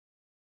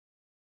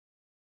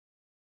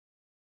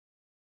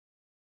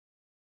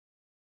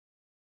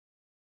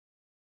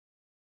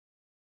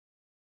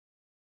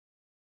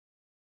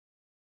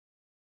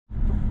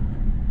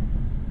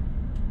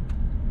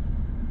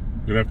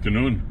Good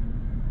afternoon.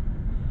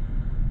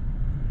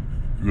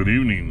 Good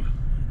evening.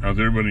 How's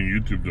everybody on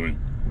YouTube doing?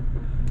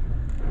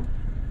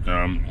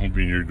 I'm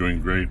hoping you're doing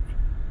great.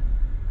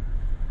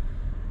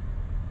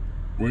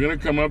 We're gonna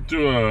come up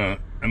to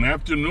an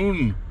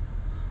afternoon.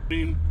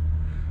 I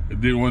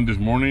did one this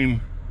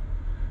morning.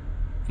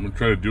 I'm gonna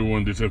try to do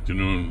one this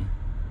afternoon.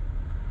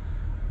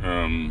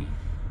 I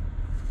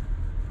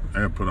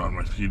have put on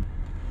my feet.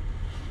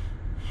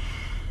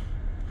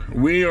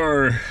 We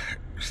are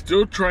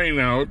still trying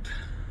out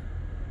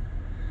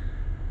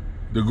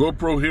the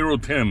GoPro Hero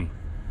 10.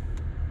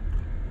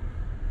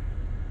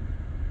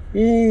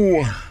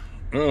 Ooh,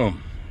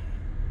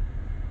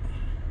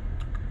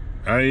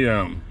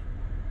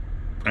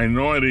 I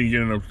know I didn't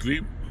get enough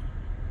sleep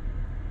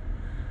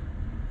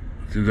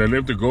since I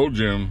left the Gold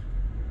Gym,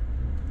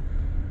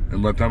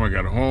 and by the time I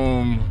got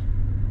home,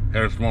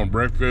 had a small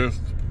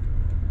breakfast.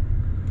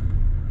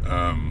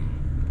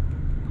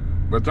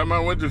 By the time I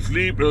went to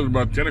sleep, it was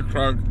about 10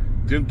 o'clock,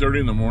 10:30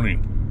 in the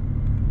morning.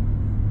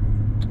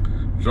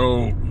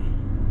 So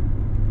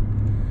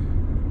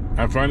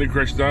I finally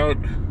crashed out,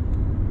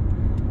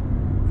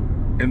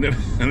 and then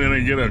I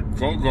get a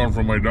phone call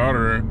from my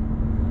daughter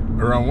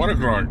around 1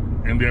 o'clock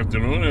in the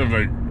afternoon. And I was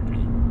like,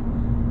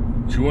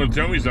 she wanted to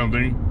tell me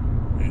something.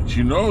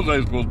 She knows I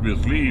was supposed to be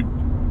asleep,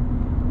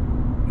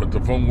 but the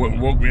phone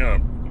woke me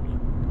up.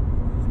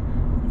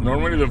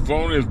 Normally the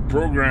phone is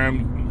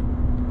programmed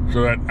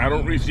so that I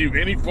don't receive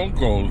any phone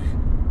calls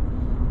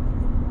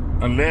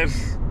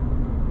unless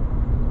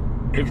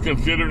it's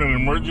considered an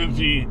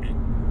emergency.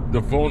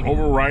 The phone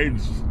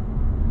overrides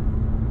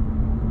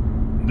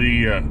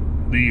the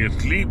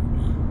sleep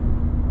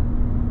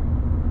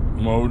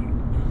mode,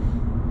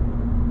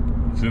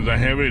 since I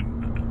have it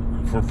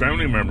for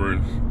family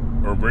members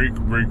or very,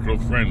 very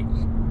close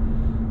friends.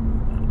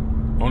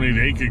 Only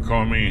they can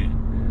call me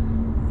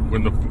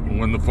when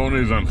the phone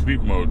is on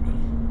sleep mode.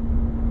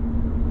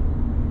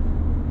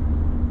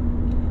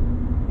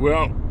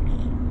 Well,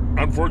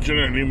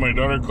 unfortunately, my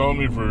daughter called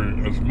me for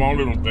a small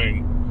little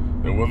thing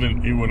that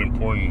wasn't even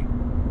important,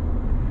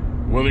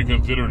 wasn't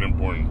considered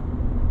important.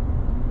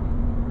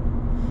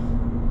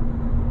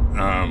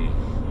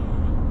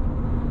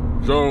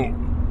 So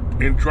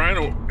in trying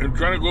to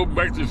go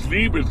back to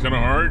sleep, it's kind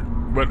of hard,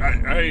 but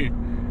I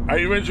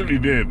eventually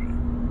did.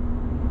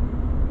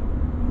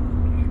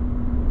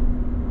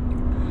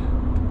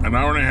 An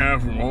hour and a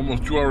half,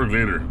 almost 2 hours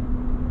later.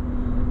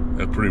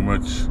 That's pretty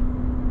much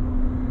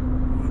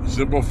the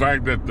simple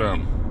fact that I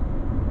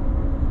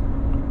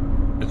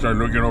started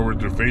looking over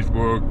through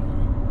Facebook,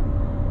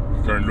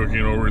 started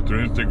looking over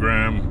through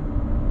Instagram,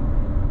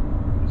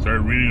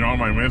 started reading all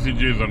my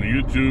messages on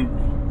YouTube.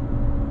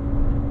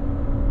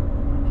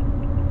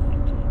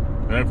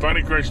 And I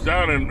finally crashed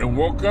out and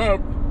woke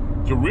up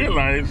to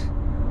realize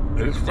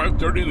that it's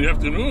 5:30 in the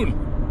afternoon.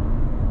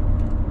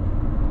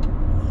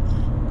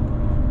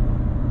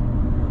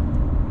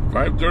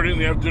 5:30 in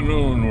the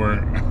afternoon,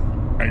 where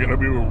I gotta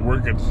be at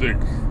work at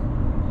 6.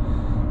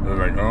 I was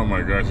like, oh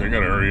my gosh, I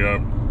gotta hurry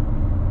up.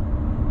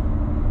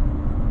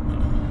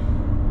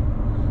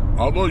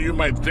 Although you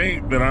might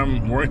think that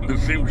I'm wearing the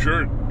same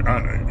shirt,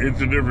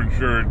 it's a different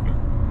shirt.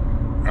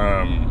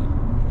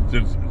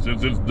 Since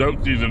it's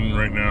dove season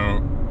right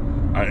now,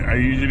 I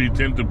usually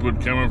tend to put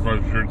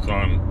camouflage shirts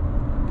on.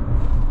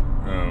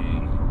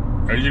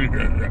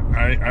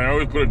 I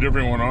always put a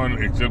different one on,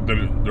 except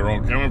that they're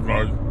all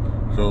camouflage,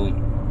 so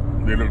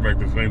they look like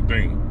the same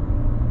thing.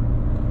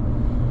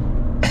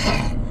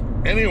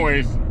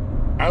 Anyways,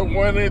 I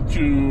wanted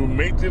to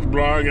make this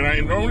blog, and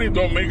I normally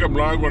don't make a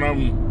blog when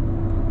I'm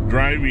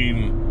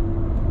driving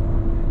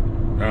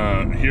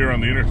here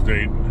on the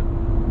interstate,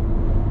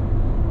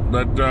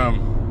 but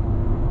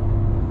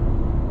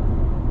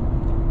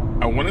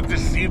I wanted to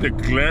see the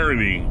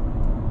clarity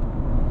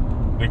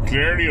of the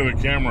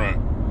camera.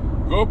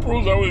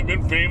 GoPro's always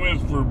been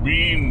famous for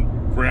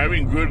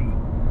having good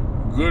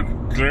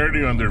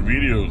clarity on their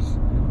videos.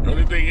 The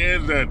only thing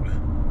is that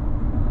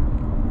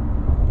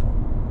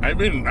I've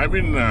been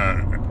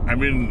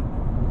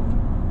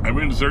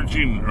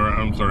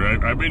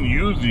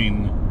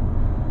using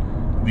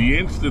the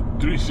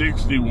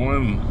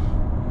Insta360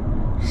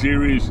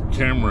 series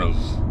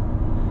cameras.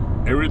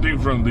 Everything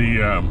from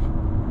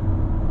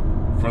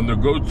the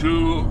Go2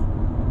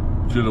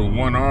 to the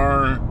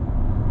 1R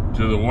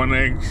to the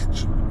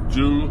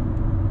 1X2.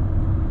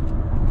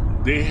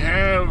 They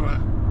have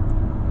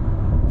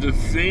the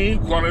same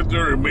quality,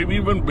 or maybe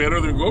even better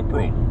than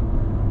GoPro.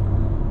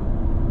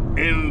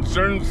 In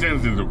certain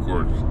senses, of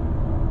course.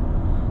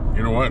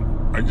 You know what?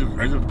 I just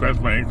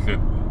passed my exit.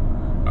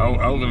 I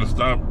was gonna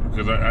stop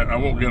because I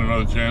won't get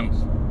another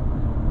chance.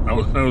 I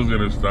was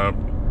gonna stop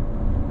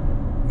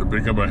to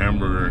pick up a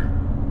hamburger.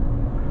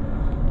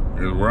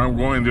 Because where I'm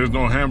going, there's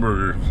no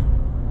hamburgers.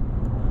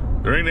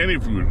 There ain't any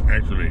food,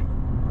 actually.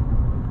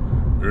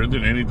 There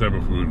isn't any type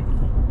of food.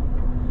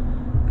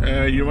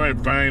 You might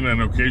find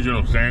an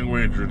occasional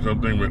sandwich or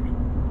something, but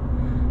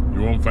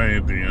you won't find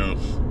anything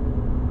else.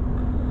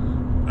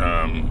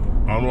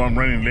 Although I'm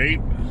running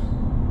late,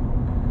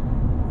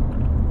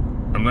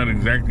 I'm not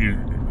exactly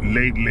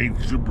late,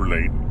 super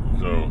late.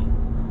 So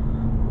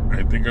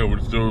I think I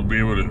would still be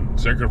able to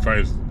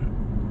sacrifice.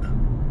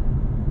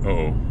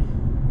 Uh-oh.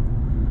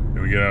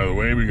 Let me get out of the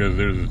way because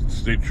there's a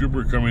state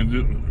trooper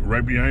coming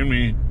right behind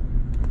me.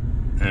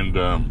 And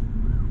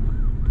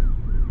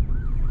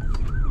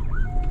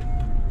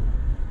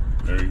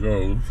there he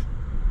goes.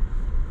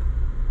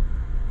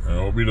 I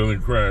hope he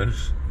doesn't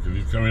crash because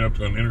he's coming up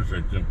to an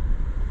intersection.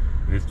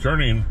 He's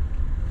turning.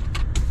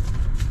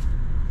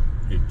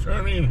 He's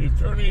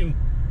turning.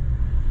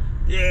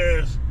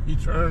 Yes, he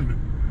turned.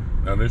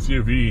 Now let's see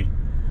if he's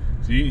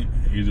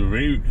a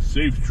very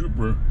safe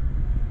trooper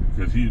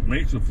because he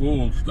makes a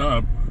full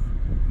stop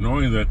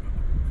knowing that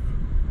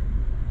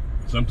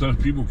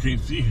sometimes people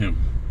can't see him.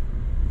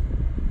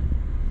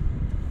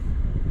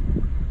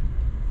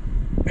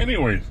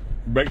 Anyways,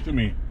 back to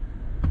me.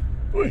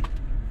 Wait.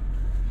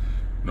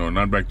 No,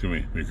 not back to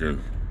me because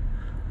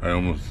I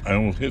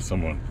almost hit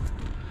someone.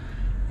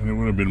 And it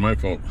would have been my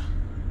fault.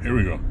 Here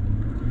we go.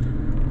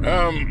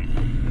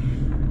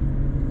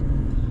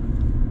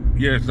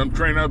 Yes, I'm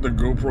trying out the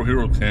GoPro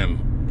Hero 10.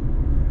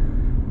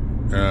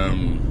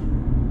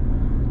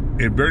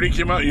 It barely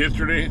came out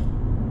yesterday.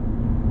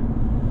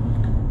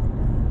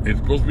 It's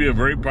supposed to be a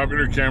very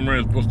popular camera.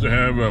 It's supposed to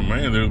have,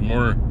 man, there's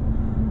more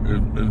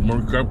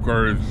cop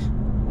cars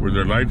with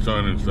their lights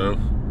on and stuff.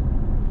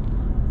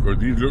 Because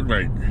these look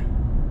like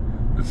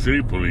the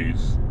city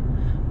police.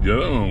 The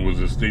other one was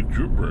a state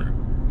trooper.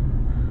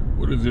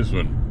 What is this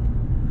one?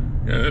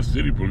 Yeah, that's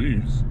city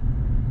police.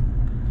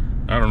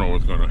 I don't know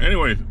what's going on.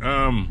 Anyways,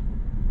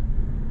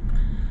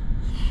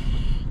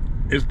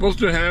 it's supposed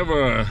to have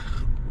a...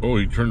 Oh,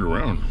 he turned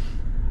around.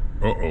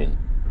 Uh-oh.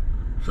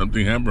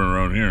 Something happened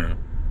around here.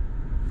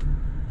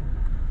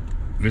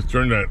 Let's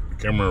turn that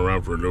camera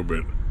around for a little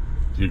bit.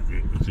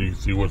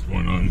 See what's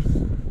going on.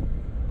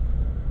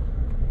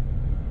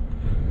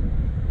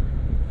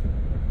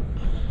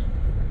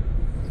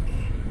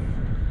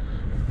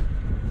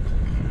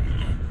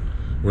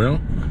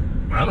 Well,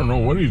 I don't know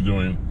what he's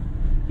doing.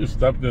 Just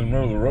stopped in the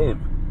middle of the road.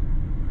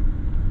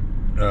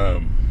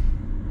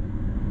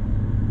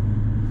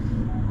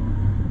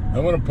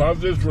 I'm gonna pause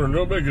this for a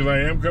little bit because I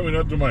am coming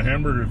up to my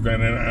hamburger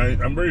stand,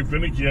 and I'm very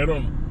finicky. I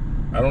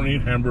don't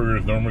eat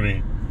hamburgers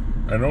normally.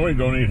 I normally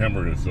don't eat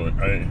hamburgers, so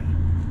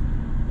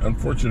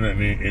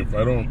unfortunately, if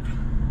I don't,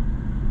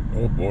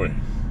 oh boy.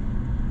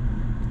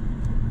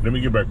 Let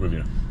me get back with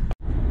you.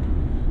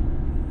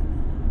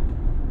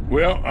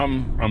 Well,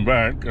 I'm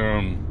back.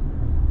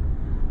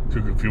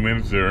 Took a few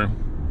minutes there.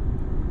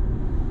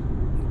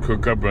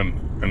 Cook up a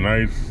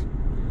nice.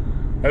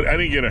 I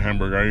didn't get a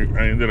hamburger.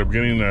 I ended up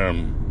getting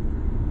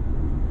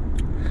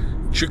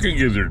chicken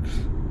gizzards.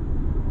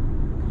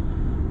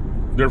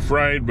 They're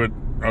fried, but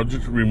I'll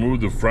just remove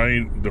the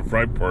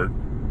fried part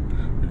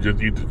and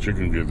just eat the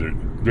chicken gizzard.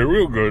 They're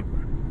real good.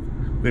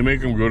 They make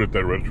them good at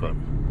that restaurant.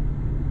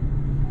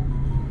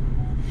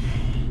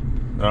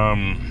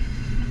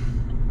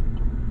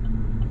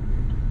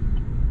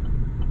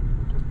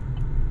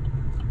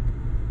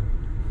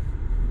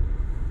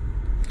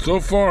 So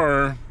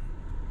far,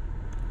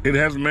 it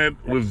has met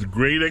with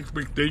great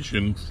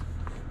expectations.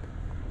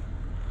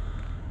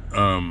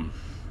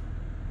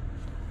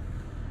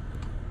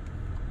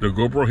 The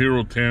GoPro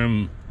Hero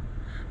 10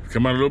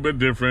 come out a little bit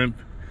different.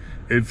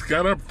 It's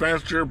got a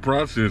faster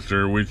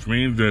processor, which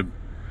means that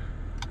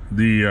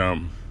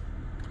the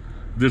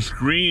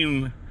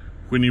screen,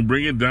 when you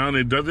bring it down,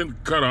 it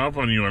doesn't cut off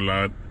on you a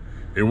lot.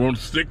 It won't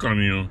stick on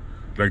you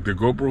like the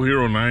GoPro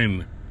Hero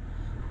 9.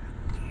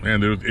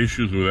 And there was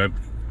issues with that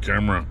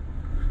camera.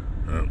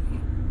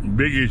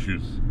 Big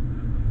issues.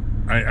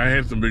 I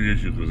had some big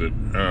issues with it.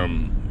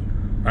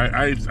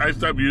 I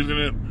stopped using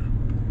it.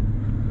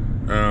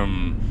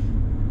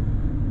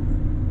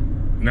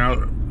 Now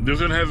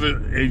this one has a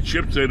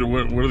chipset.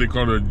 What do they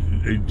call it?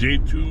 A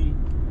J2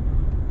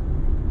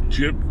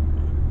 chip.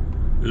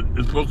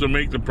 It's supposed to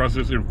make the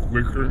processor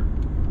quicker.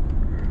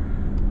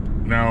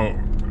 Now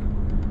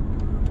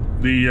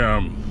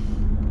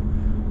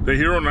the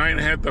Hero 9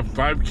 had the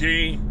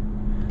 5K,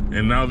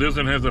 and now this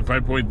one has a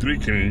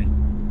 5.3K,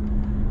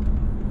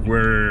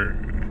 where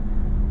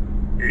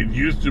it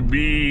used to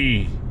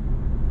be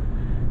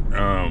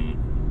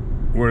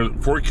where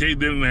 4K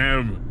didn't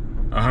have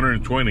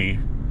 120,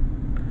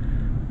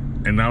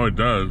 and now it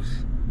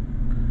does,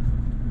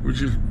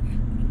 which is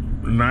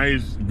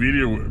nice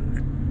video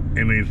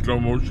in a slow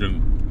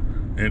motion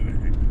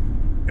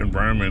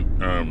environment.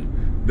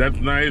 That's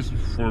nice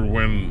for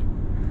when,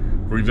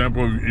 for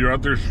example, if you're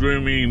out there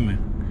swimming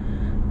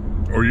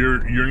or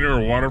you're near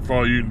a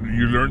waterfall, you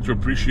learn to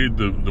appreciate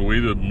the way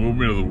the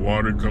movement of the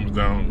water comes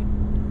down.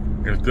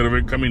 Instead of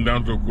it coming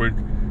down so quick,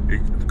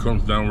 it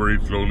comes down very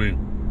slowly.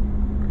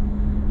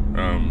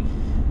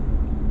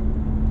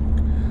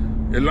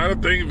 A lot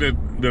of things that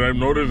I've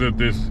noticed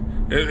that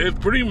it's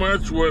pretty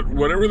much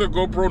whatever the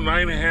GoPro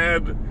 9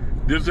 had,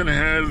 this one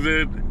has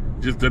it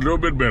just a little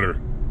bit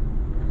better.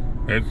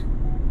 That's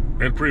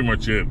pretty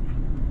much it.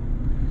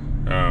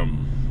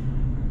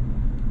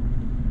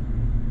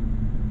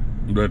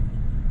 But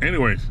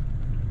anyways,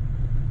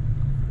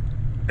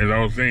 as I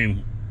was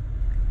saying,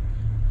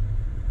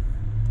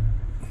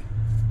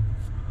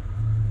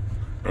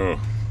 Oh,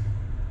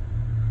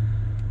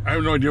 I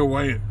have no idea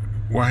why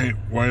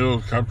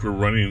those cops were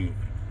running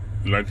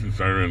lights and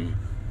siren.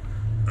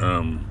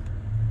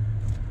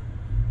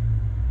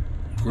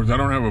 Of course, I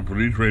don't have a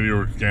police radio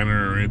or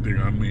scanner or anything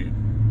on me,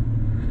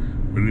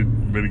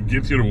 but it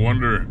gets you to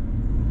wonder: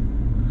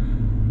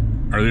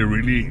 are they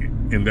really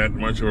in that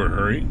much of a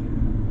hurry?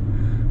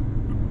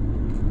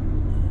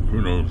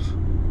 Who knows?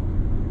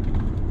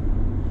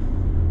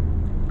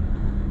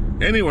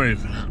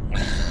 Anyways,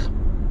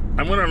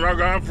 I'm gonna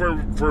log off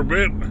for a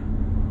bit.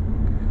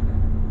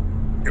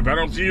 If I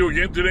don't see you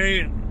again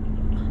today,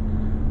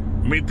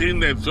 maintain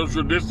that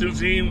social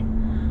distancing.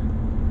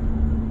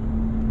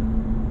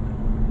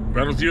 If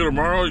I don't see you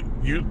tomorrow,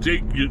 you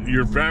take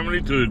your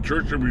family to the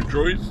church of your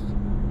choice,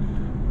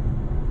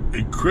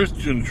 a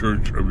Christian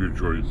church of your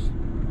choice.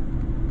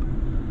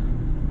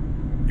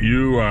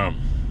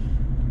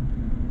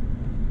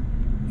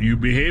 You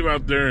behave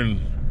out there,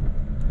 and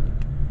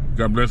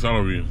God bless all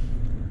of you.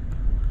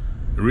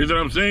 The reason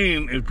I'm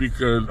saying is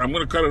because I'm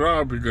going to cut it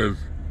off, because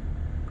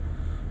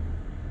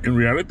in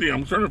reality,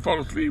 I'm starting to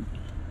fall asleep.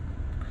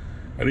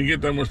 I didn't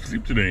get that much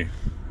sleep today.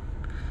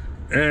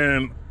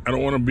 And I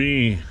don't want to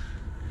be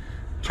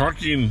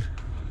talking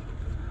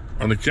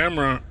on the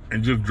camera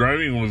and just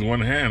driving with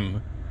one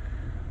hand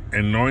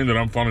and knowing that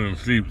I'm falling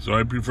asleep. So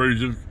I prefer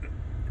to just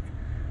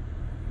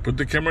put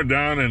the camera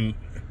down and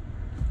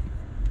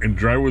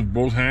drive with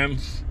both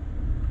hands,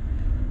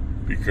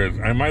 because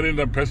I might end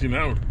up passing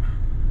out.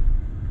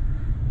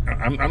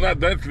 I'm not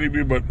that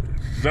sleepy, but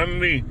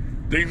suddenly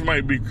things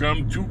might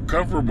become too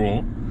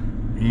comfortable.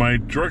 My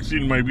truck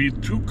seat might be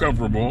too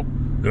comfortable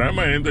that I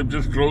might end up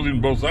just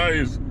closing both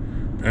eyes,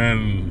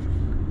 and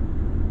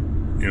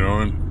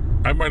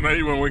and I might not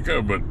even wake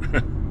up. But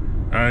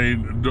I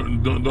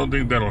don't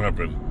think that'll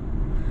happen.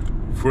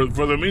 For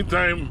the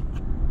meantime,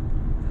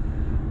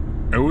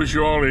 I wish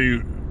you all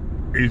a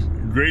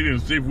great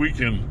and safe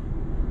weekend,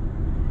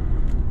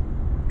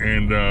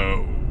 and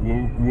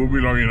we'll be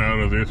logging out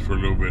of this for a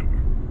little bit.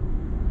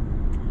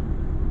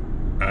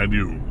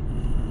 Adieu.